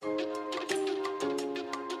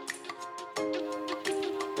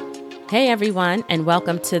Hey everyone, and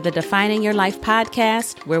welcome to the Defining Your Life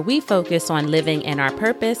podcast, where we focus on living in our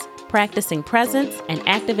purpose, practicing presence, and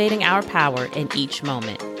activating our power in each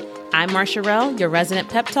moment. I'm Marsha Rell, your resident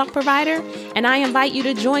pep talk provider, and I invite you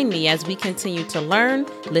to join me as we continue to learn,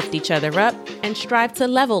 lift each other up, and strive to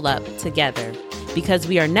level up together. Because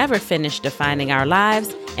we are never finished defining our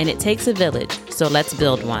lives, and it takes a village, so let's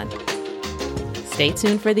build one. Stay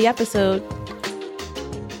tuned for the episode.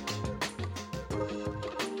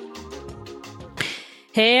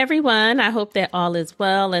 Hey everyone, I hope that all is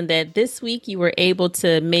well and that this week you were able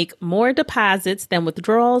to make more deposits than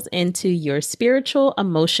withdrawals into your spiritual,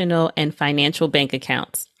 emotional, and financial bank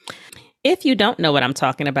accounts. If you don't know what I'm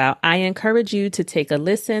talking about, I encourage you to take a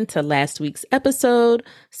listen to last week's episode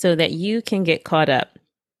so that you can get caught up.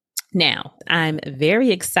 Now, I'm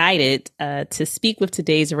very excited to speak with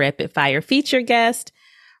today's rapid fire feature guest,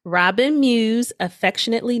 Robin Muse,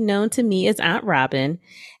 affectionately known to me as Aunt Robin,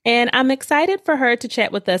 and I'm excited for her to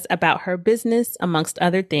chat with us about her business, amongst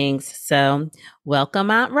other things. So welcome,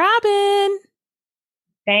 Aunt Robin.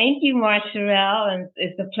 Thank you, Marsha, and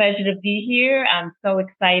it's a pleasure to be here. I'm so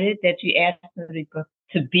excited that you asked me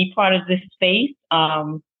to be part of this space,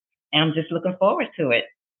 and I'm just looking forward to it.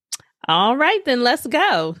 All right, then let's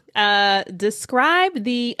go. Describe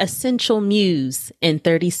the essential muse in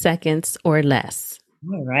 30 seconds or less.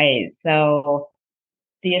 All right. So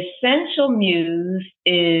the essential muse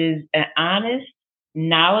is an honest,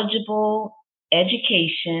 knowledgeable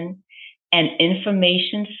education and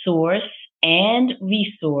information source and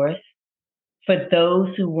resource for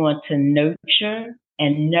those who want to nurture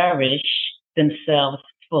and nourish themselves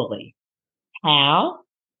fully. How?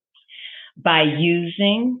 By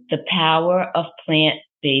using the power of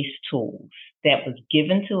plant-based tools that was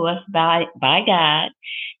given to us by God,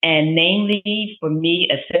 and namely for me,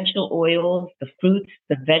 essential oils, the fruits,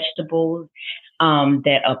 the vegetables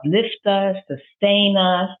that uplift us, sustain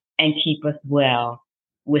us, and keep us well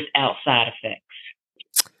without side effects.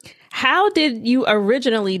 How did you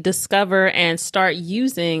originally discover and start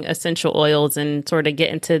using essential oils and sort of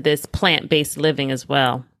get into this plant-based living as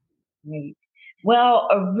well? Right. Well,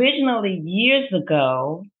 originally years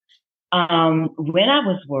ago, when I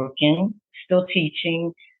was working, still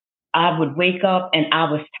teaching, I would wake up and I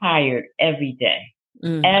was tired every day,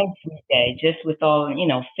 just with all,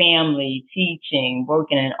 family, teaching,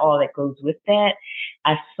 working, and all that goes with that.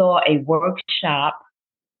 I saw a workshop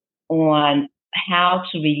on how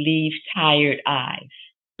to relieve tired eyes.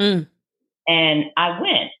 And I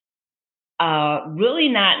went, really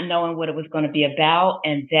not knowing what it was going to be about.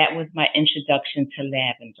 And that was my introduction to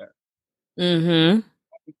lavender. Mm-hmm.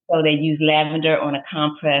 So they use lavender on a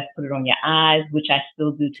compress, put it on your eyes, which I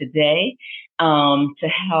still do today, to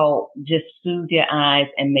help just soothe your eyes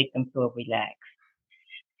and make them feel relaxed.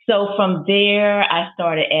 So from there, I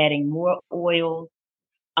started adding more oils,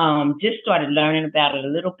 just started learning about it a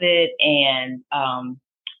little bit. And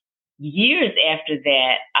years after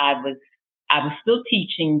that, I was still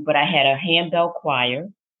teaching, but I had a handbell choir.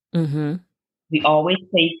 Mm-hmm. We always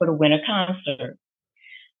played for the winter concert.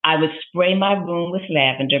 I would spray my room with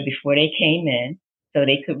lavender before they came in so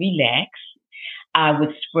they could relax. I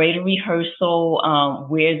would spray the rehearsal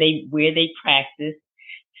where they practiced.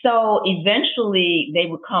 So eventually they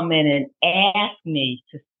would come in and ask me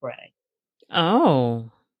to spray. Oh.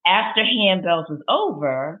 After handbells was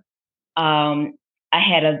over, I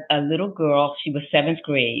had a little girl. She was 7th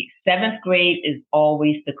grade. 7th grade is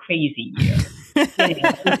always the crazy year.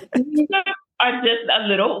 Are just a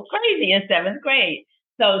little crazy in 7th grade.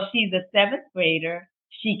 So she's a 7th grader.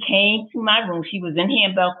 She came to my room. She was in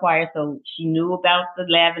handbell choir, so she knew about the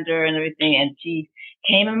lavender and everything. And she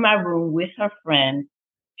came in my room with her friend,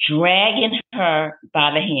 dragging her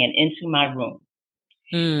by the hand into my room.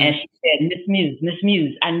 And she said, Miss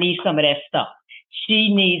Muse, I need some of that stuff.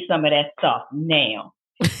 She needs some of that stuff now.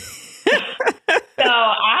 So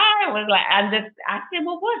I was like, I said,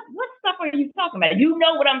 well, what stuff are you talking about? You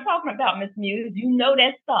know what I'm talking about, Miss Muse. You know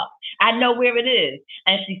that stuff. I know where it is.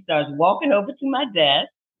 And she starts walking over to my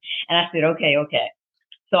desk. And I said, okay.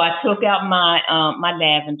 So I took out my my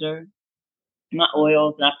lavender, my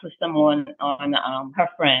oils, and I put some on her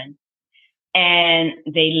friend. And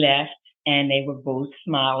they left, and they were both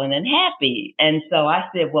smiling and happy. And so I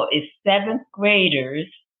said, well, if 7th graders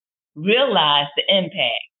realize the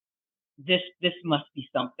impact, this must be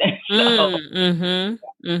something. Well,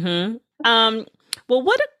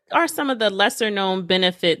 what are some of the lesser known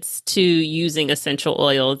benefits to using essential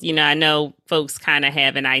oils? You know, I know folks kind of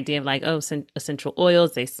have an idea of like, oh, essential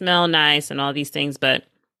oils, they smell nice and all these things, but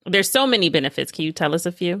there's so many benefits. Can you tell us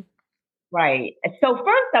a few? Right. So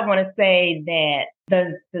first I want to say that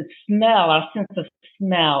the smell, our sense of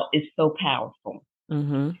smell is so powerful.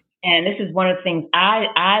 Mm-hmm. And this is one of the things I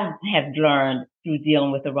have learned through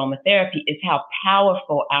dealing with aromatherapy is how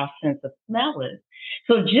powerful our sense of smell is.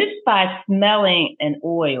 So just by smelling an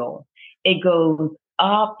oil, it goes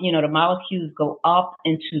up, the molecules go up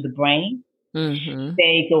into the brain. Mm-hmm.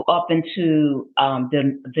 They go up into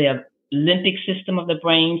the limbic system of the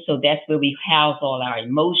brain. So that's where we house all our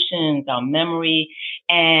emotions, our memory,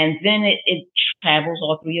 and then it travels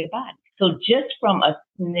all through your body. So just from a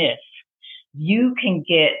sniff, you can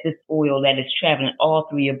get this oil that is traveling all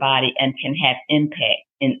through your body and can have impact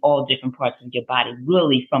in all different parts of your body,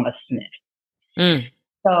 really from a sniff. Mm.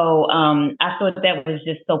 So I thought that was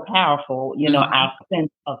just so powerful, our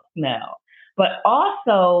sense of smell. But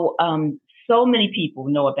also, so many people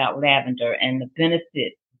know about lavender and the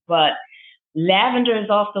benefits, but lavender is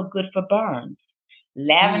also good for burns.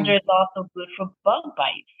 Lavender is also good for bug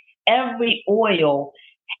bites. Every oil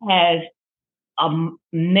has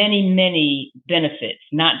many, many benefits,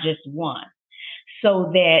 not just one. So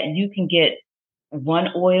that you can get one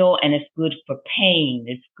oil and it's good for pain,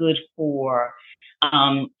 it's good for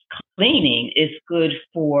cleaning, it's good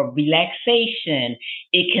for relaxation,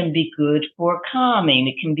 it can be good for calming,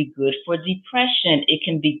 it can be good for depression, it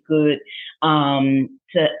can be good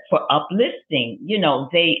for uplifting.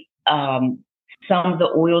 Some of the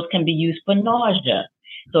oils can be used for nausea.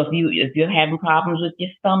 So if you're having problems with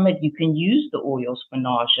your stomach, you can use the oils for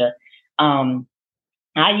nausea.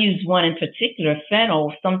 I use one in particular,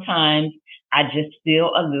 fennel. Sometimes I just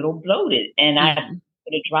feel a little bloated, and I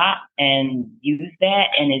put a drop and use that,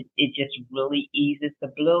 and it just really eases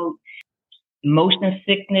the bloat. Motion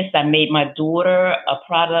sickness. I made my daughter a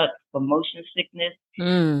product for motion sickness,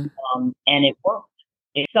 and it works.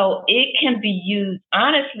 So it can be used.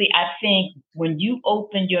 Honestly, I think when you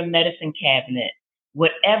open your medicine cabinet,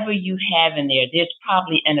 whatever you have in there, there's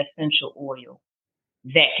probably an essential oil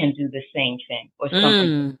that can do the same thing or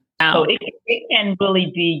something. So it can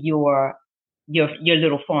really be your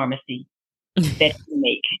little pharmacy that you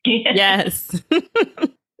make. Yes.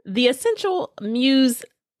 The Essential Muse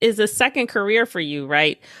is a second career for you,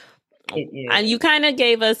 right? It is. And you kind of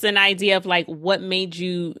gave us an idea of like what made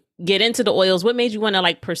you get into the oils. What made you want to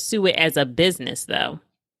like pursue it as a business, though?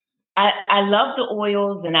 I love the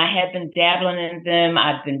oils, and I have been dabbling in them.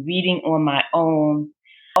 I've been reading on my own.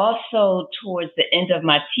 Also, towards the end of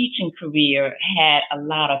my teaching career, had a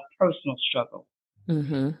lot of personal struggle,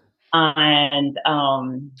 and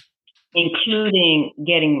including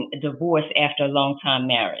getting divorced after a long time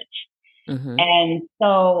marriage. And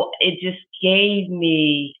so it just gave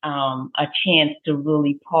me a chance to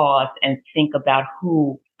really pause and think about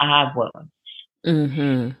who I was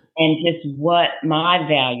and just what my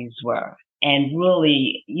values were, and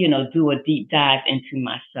really, do a deep dive into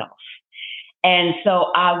myself. And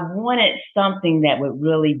so I wanted something that would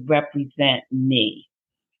really represent me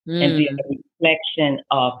and be a reflection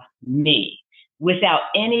of me without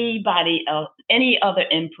anybody else, any other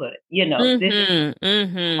input, this is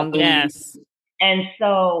yes. And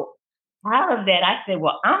so out of that, I said,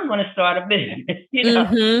 well, I'm going to start a business,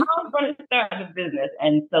 I'm going to start a business.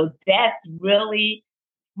 And so that's really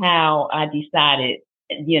how I decided,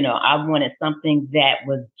 I wanted something that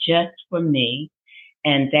was just for me.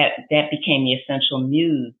 And that became the Essential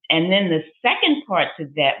Muse. And then the second part to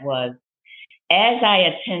that was, as I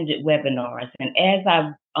attended webinars and as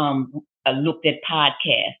I looked at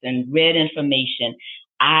podcasts and read information,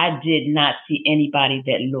 I did not see anybody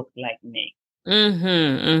that looked like me in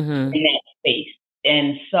that space.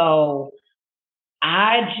 And so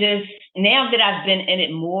now that I've been in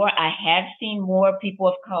it more, I have seen more people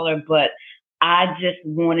of color, but I just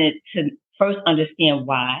wanted to first understand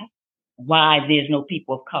why there's no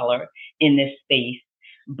people of color in this space,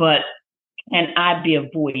 but can I be a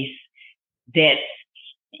voice that,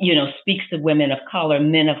 speaks to women of color,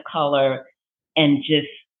 men of color, and just,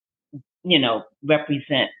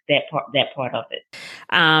 represent that part of it.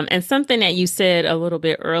 And something that you said a little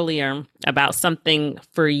bit earlier about something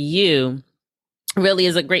for you really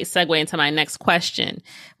is a great segue into my next question,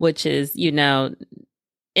 which is, in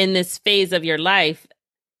this phase of your life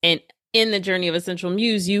and in the journey of Essential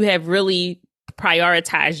Muse, you have really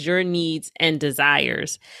prioritized your needs and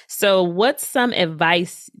desires. So what's some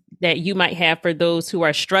advice that you might have for those who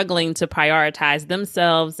are struggling to prioritize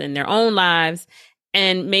themselves and their own lives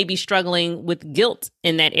and maybe struggling with guilt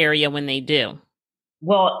in that area when they do?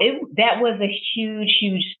 Well, that was a huge,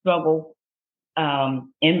 huge struggle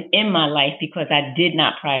in my life because I did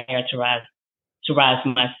not prioritize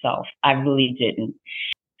myself. I really didn't.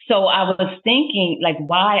 So I was thinking, like,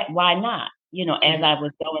 why not? As I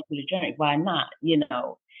was going through the journey, why not?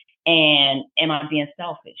 And am I being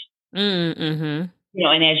selfish? Mm-hmm.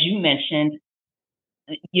 And as you mentioned,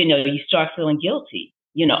 you start feeling guilty.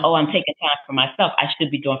 Oh, I'm taking time for myself. I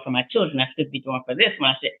should be doing for my children. I should be doing for this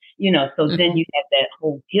one. So then you have that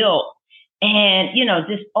whole guilt and,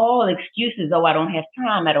 just all excuses. Oh, I don't have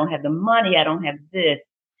time. I don't have the money. I don't have this.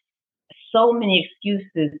 So many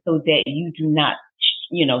excuses so that you do not,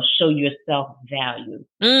 show yourself value.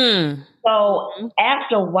 So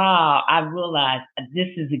after a while, I realized this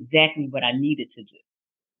is exactly what I needed to do.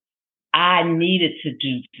 I needed to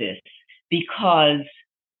do this because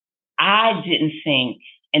I didn't think,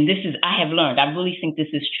 and I have learned, I really think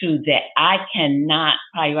this is true, that I cannot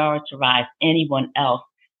prioritize anyone else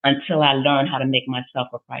until I learn how to make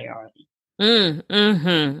myself a priority.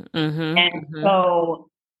 So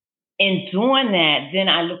in doing that, then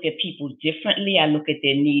I look at people differently. I look at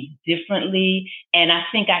their needs differently. And I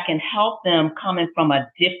think I can help them coming from a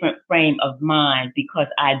different frame of mind because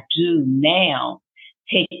I do now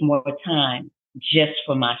take more time just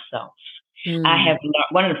for myself. I have learned,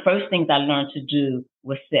 one of the first things I learned to do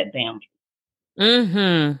was set boundaries.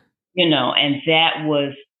 And that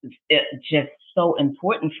was just so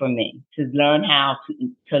important for me to learn how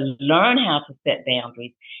to set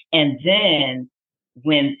boundaries. And then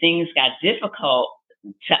when things got difficult,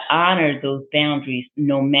 to honor those boundaries,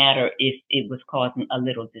 no matter if it was causing a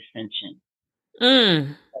little dissension.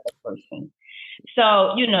 Person. So,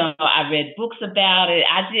 I read books about it.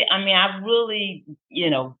 I really,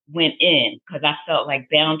 went in because I felt like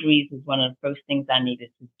boundaries was one of the first things I needed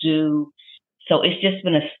to do. So it's just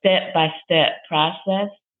been a step-by-step process.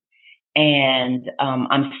 And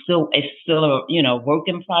it's still a, work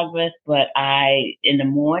in progress, but in the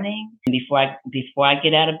morning, before I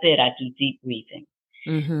get out of bed, I do deep breathing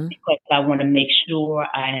because I want to make sure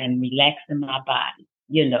I am relaxing my body.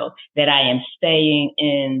 That I am staying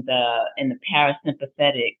in the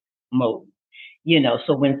parasympathetic mode,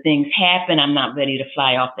 so when things happen, I'm not ready to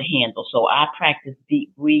fly off the handle. So I practice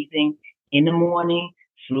deep breathing in the morning,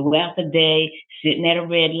 throughout the day, sitting at a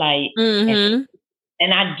red light. And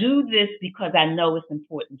I do this because I know it's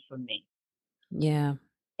important for me. Yeah.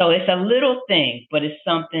 So it's a little thing, but it's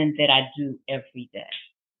something that I do every day.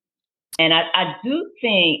 And I do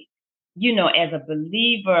think, as a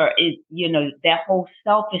believer, that whole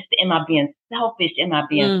selfish, am I being selfish? Am I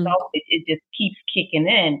being selfish? It just keeps kicking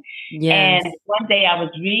in. Yes. And one day I was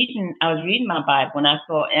reading my Bible and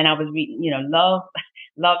I was reading, love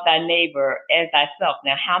thy neighbor as thyself.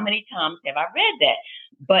 Now, how many times have I read that?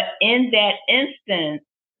 But in that instant,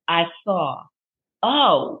 I saw,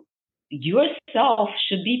 yourself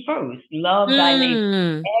should be first. Love thy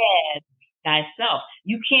neighbor as thyself.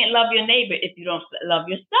 You can't love your neighbor if you don't love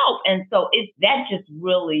yourself. And so that just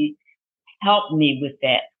really helped me with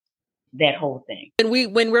that whole thing. And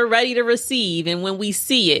when we're ready to receive and when we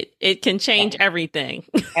see it, it can change everything.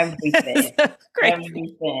 Everything.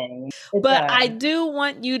 Everything. But I do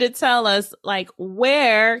want you to tell us,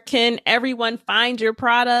 where can everyone find your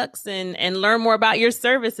products and learn more about your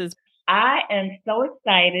services? I am so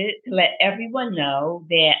excited to let everyone know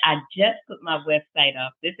that I just put my website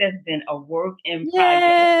up. This has been a work in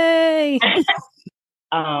progress.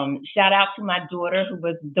 Shout out to my daughter who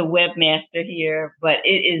was the webmaster here, but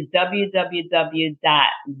it is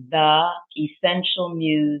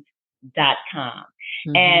www.theessentialmuse.com.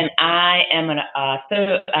 And I am an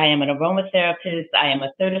aromatherapist. I am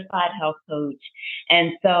a certified health coach.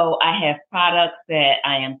 And so I have products that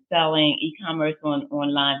I am selling e-commerce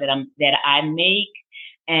online that I make,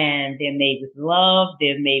 and they're made with love.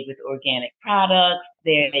 They're made with organic products.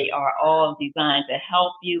 They are all designed to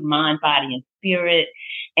help you, mind, body, and spirit.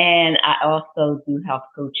 And I also do health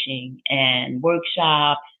coaching and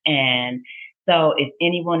workshops. And so if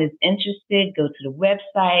anyone is interested, go to the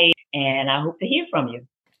website, and I hope to hear from you.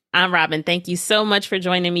 I'm Robin. Thank you so much for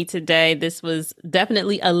joining me today. This was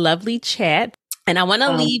definitely a lovely chat. And I want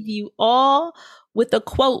to leave you all with a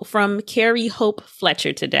quote from Carrie Hope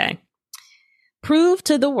Fletcher today. Prove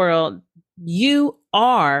to the world you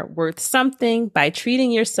are worth something by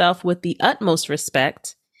treating yourself with the utmost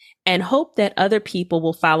respect, and hope that other people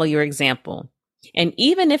will follow your example. And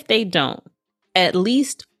even if they don't, at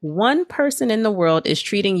least one person in the world is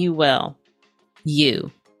treating you well.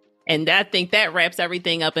 You. And I think that wraps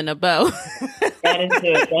everything up in a bow. That is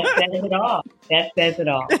good. That says it all. That says it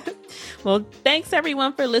all. Well, thanks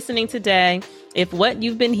everyone for listening today. If what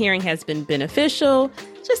you've been hearing has been beneficial,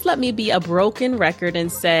 just let me be a broken record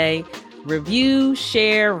and say, review,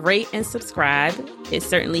 share, rate, and subscribe. It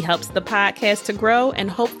certainly helps the podcast to grow and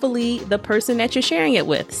hopefully the person that you're sharing it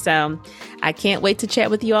with. So I can't wait to chat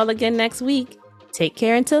with you all again next week. Take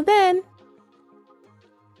care until then.